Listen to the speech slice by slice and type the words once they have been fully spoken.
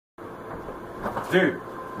Dude,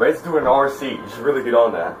 let's do an RC. You should really get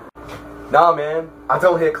on that. Nah, man. I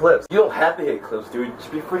don't hit clips. You don't have to hit clips, dude.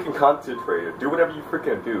 Just be a freaking content creator. Do whatever you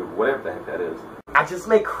freaking do. Whatever the heck that is. I just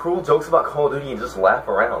make cruel jokes about Call of Duty and just laugh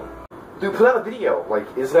around. Dude, put out a video. Like,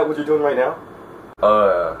 isn't that what you're doing right now?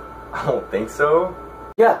 I don't think so.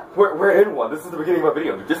 Yeah, we're in one. This is the beginning of my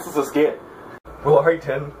video. Dude, this is a skit. Well, alright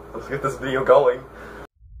then. Let's get this video going.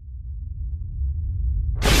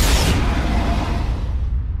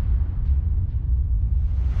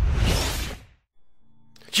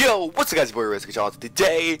 Yo, what's up guys, your boy Red.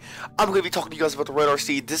 Today, I'm going to be talking to you guys about the Red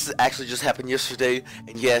RC. This has actually just happened yesterday,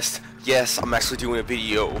 and yes, I'm actually doing a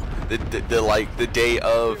video the day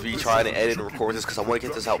of me trying to edit and record this, because I want to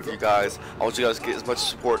get this out for you guys. I want you guys to get as much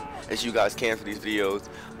support as you guys can for these videos.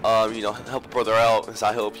 You know, help a brother out as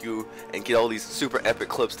I help you, and get all these super epic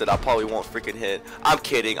clips that I probably won't freaking hit. I'm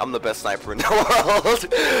kidding, I'm the best sniper in the world.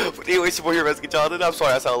 But anyways, your boy here, Red. I'm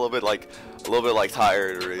sorry I sound a little bit like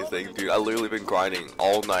tired or anything, dude. I literally been grinding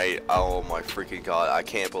all night. Oh my freaking god, I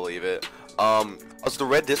can't believe it. It's the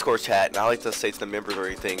Red Discord chat, and I like to say to the members or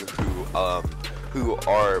anything who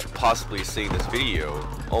are possibly seeing this video,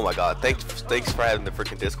 oh my god, thanks for having the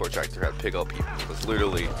freaking Discord chat to try to pick up people, because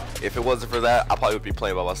literally, if it wasn't for that, I probably would be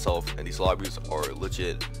playing by myself, and these lobbies are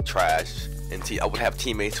legit trash, and I would have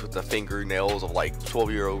teammates with the fingernails of like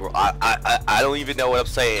 12-year-old. I don't even know what I'm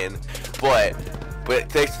saying, but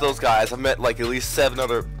thanks to those guys, I met like at least 7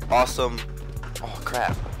 other awesome. Oh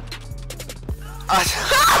crap!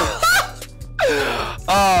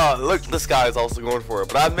 Look, this guy is also going for it.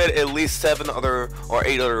 But I've met at least 7 other or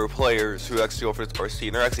 8 other players who actually go for this RC,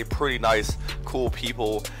 and they're actually pretty nice, cool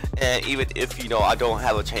people. And even if, you know, I don't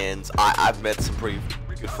have a chance, I've met some pretty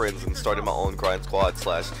good friends and started my own grind squad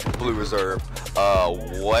 / blue reserve.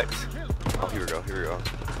 What? Oh, here we go. Here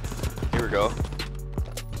we go.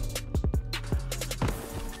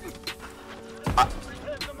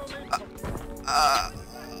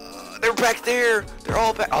 They're back there. They're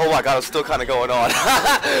all back. Oh my god, I'm still kind of going on.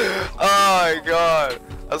 Oh my god,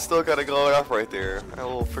 I'm still kind of going off right there. I'm a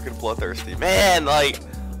little freaking bloodthirsty, man. Like,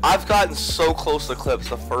 I've gotten so close to clips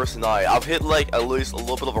the first night. I've hit like at least a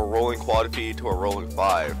little bit of a rolling quad feed to a rolling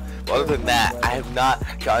 5. But other than that, I have not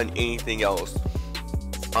gotten anything else.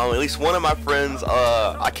 At least one of my friends,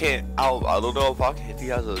 I don't know if he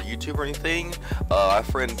has a YouTube or anything. My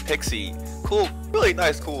friend Pixie, cool, really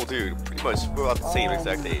nice, cool dude. Pretty much we're about the same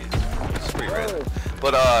exact age. It's pretty random.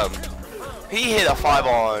 But he hit a 5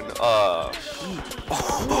 on.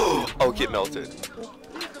 Oh, get melted.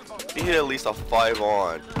 He hit at least a 5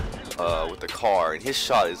 on with the car, and his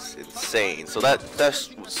shot is insane. So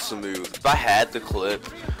that's smooth. If I had the clip,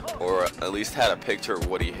 or at least had a picture of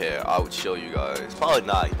what he hit, I would show you guys. Probably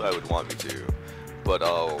not, but I would want me to. But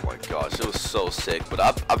oh my gosh, it was so sick. But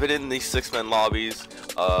I've been in these 6-man lobbies,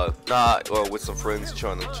 with some friends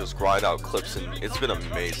trying to just grind out clips, and it's been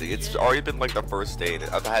amazing. It's already been like the first day, and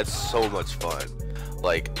I've had so much fun.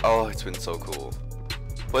 Like, oh, it's been so cool.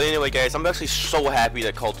 But anyway, guys, I'm actually so happy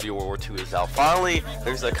that Call of Duty World War II is out. Finally,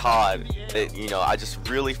 there's a COD that, you know, I just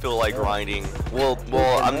really feel like grinding. Well,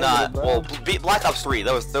 I'm not. Well, Black Ops 3.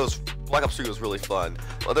 That was Black Ops 3 was really fun.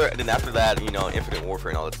 Then after that, you know, Infinite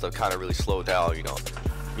Warfare and all that stuff kind of really slowed down. You know,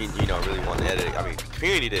 really wanted to edit. I mean,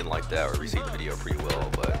 community didn't like that or received the video pretty well.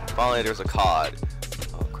 But finally, there's a COD.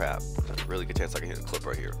 Oh crap! There's a really good chance I can hit a clip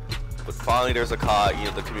right here. But finally, there's a COD, you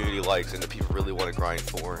know, the community likes and the people really want to grind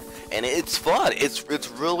for, and it's fun. It's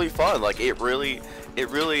really fun. Like, it really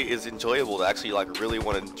is enjoyable to actually like really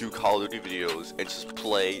want to do Call of Duty videos and just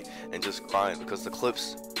play and just grind, because the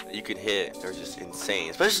clips that you can hit, they're just insane.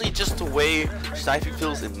 Especially just the way sniping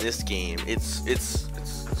feels in this game. It's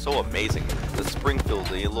so amazing. The Springfield,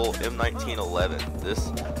 the little M1911.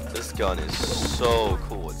 This gun is so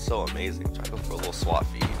cool. It's so amazing. I'm trying to go for a little SWAT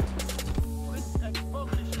feed.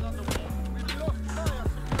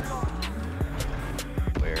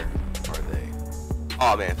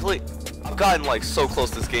 Oh man, I've gotten like so close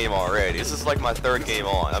to this game already. This is like my 3rd game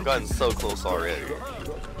on. I've gotten so close already.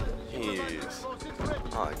 Jeez. Oh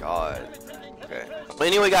my god. Okay. But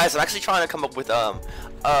anyway, guys, I'm actually trying to come up with a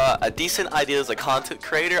decent idea as a content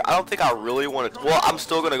creator. I don't think I really want to. Well, I'm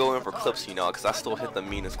still gonna go in for clips, you know, because I still hit the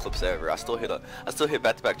meanest clips ever. I still hit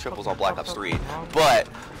back-to-back triples on Black Ops 3. But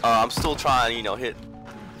I'm still trying, you know, I'm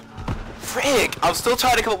still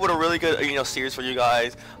trying to come up with a really good, you know, series for you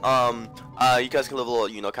guys. You guys can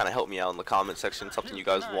you know, kind of help me out in the comment section, something you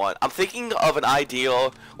guys want. I'm thinking of an idea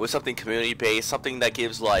with something community based, something that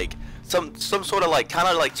gives like some sort of like kind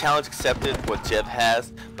of like challenge accepted what Jeb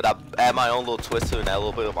has, but I add my own little twist to it and add a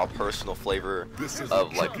little bit of my personal flavor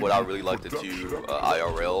of like what I really like to do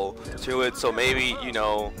IRL to it. So maybe, you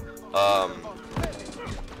know,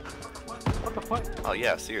 Oh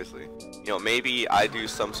yeah, seriously. You know, maybe I do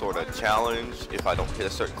some sort of challenge if I don't hit a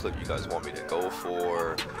certain clip you guys want me to go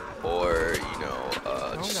for, or you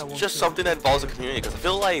know, just something that involves the community. Because I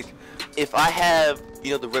feel like if I have,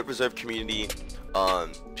 you know, the Red Reserve community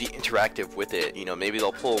be interactive with it, you know, maybe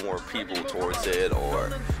they'll pull more people towards it,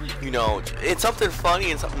 or you know, it's something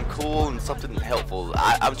funny and something cool and something helpful.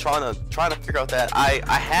 I'm trying to figure out that I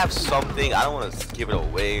have something. I don't want to give it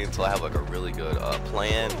away until I have like a really good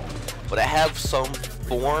plan, but I have some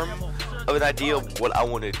form of an idea of what I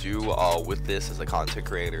want to do with this as a content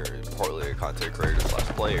creator, partly a content creator slash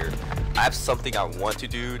player. I have something I want to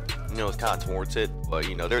do, you know, it's kind of towards it, but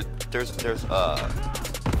you know, there's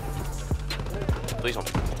please don't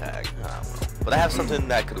tag. But I have something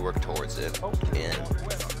that could work towards it, and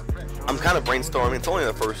I'm kind of brainstorming. It's only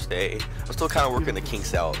the first day. I'm still kind of working the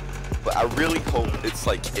kinks out, but I really hope it's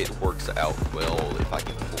like it works out well if I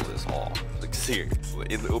can pull this off. Like seriously,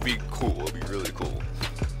 it'll be cool. It'll be really cool.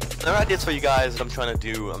 Another ideas for you guys that I'm trying to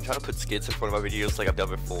do. I'm trying to put skits in front of my videos like I've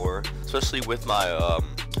done before, especially with my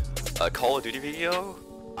Call of Duty video.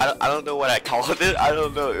 I don't know what I called it. I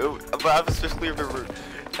don't know, but I especially remember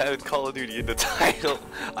having Call of Duty in the title.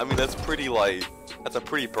 I mean, that's pretty like, that's a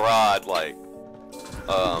pretty broad like,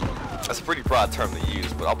 that's a pretty broad term to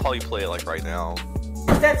use. But I'll probably play it like right now.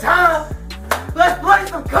 It's that time. Let's play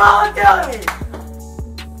some Call of Duty.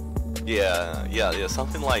 Yeah,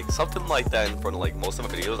 something like that in front of like most of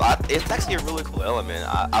my videos. It's actually a really cool element.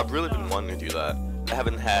 I've really been wanting to do that. I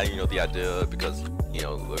haven't had, you know, the idea because, you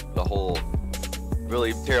know, the whole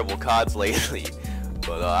really terrible CODs lately.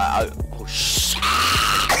 But oh shit.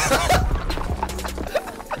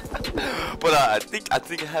 But I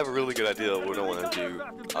think I have a really good idea of what I want to do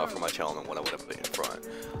for my channel and what I want to put in front.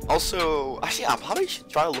 Also, actually, I probably should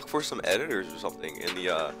try to look for some editors or something in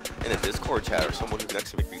the Discord chat, or someone who can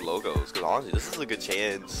actually make me logos. Because honestly, this is a good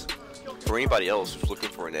chance for anybody else who's looking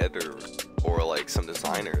for an editor or like some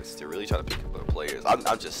designers to really try to pick up other players. I'm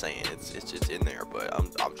just saying, it's in there, but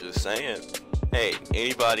I'm just saying. Hey,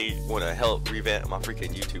 anybody want to help revamp my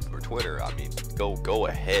freaking YouTube or Twitter? I mean, go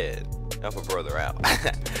ahead. Help a brother out.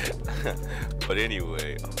 But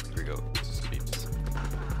anyway, oh, here we go. Just beeps.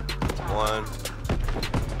 One.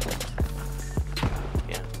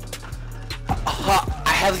 Yeah.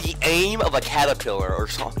 I have the aim of a caterpillar or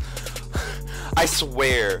something. I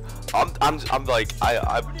swear. I'm like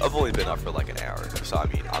I've only been up for like an hour, so I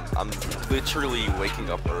mean I'm literally waking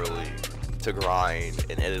up early to grind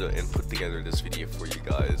and edit and put together this video for you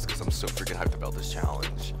guys because I'm so freaking hyped about this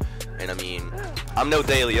challenge. And I mean, I'm no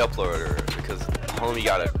daily uploader because homie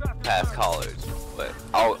gotta pass college, but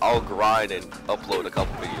I'll grind and upload a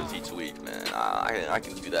couple videos each week, man. I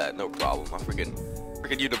can do that, no problem. My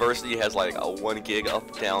freaking university has like a 1 gig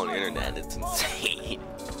up down internet. It's insane.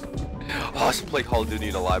 Oh, I should play Call of Duty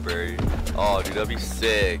in the library. Oh, dude, that'd be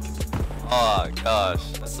sick. Oh gosh,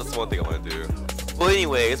 that's one thing I want to do. Well,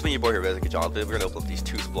 anyway, it's been your boy here, Resident Jonathan. We're gonna open up these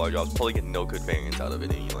 2 supply jobs. Probably get no good variants out of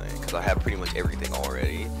it anyway, because I have pretty much everything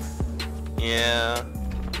already. Yeah,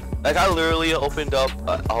 like I literally opened up.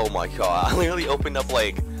 Oh my god, I literally opened up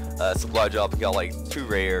like a supply job. Got like 2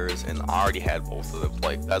 rares, and I already had both of them.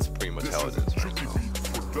 Like that's pretty much how it is right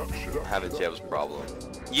now. Having Jeb's problem.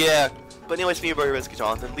 Yeah. But anyways, me and brother Resident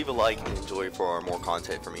Jonathan, leave a like and enjoy for more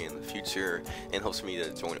content for me in the future, and hopes for me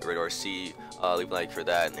to join Radar C. Leave a like for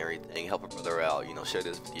that and everything. Help a brother out, you know, share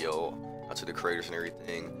this video out to the creators and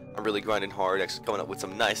everything. I'm really grinding hard, actually coming up with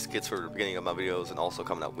some nice skits for the beginning of my videos, and also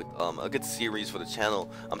coming up with a good series for the channel.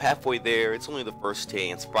 I'm halfway there. It's only the first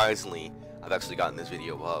day, and surprisingly, I've actually gotten this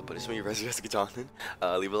video up. But it's me, Resident Jonathan.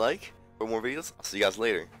 Leave a like for more videos. I'll see you guys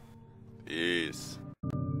later. Peace.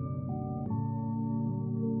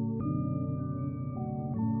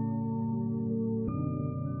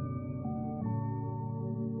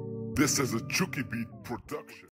 This is a Chucky Beat production.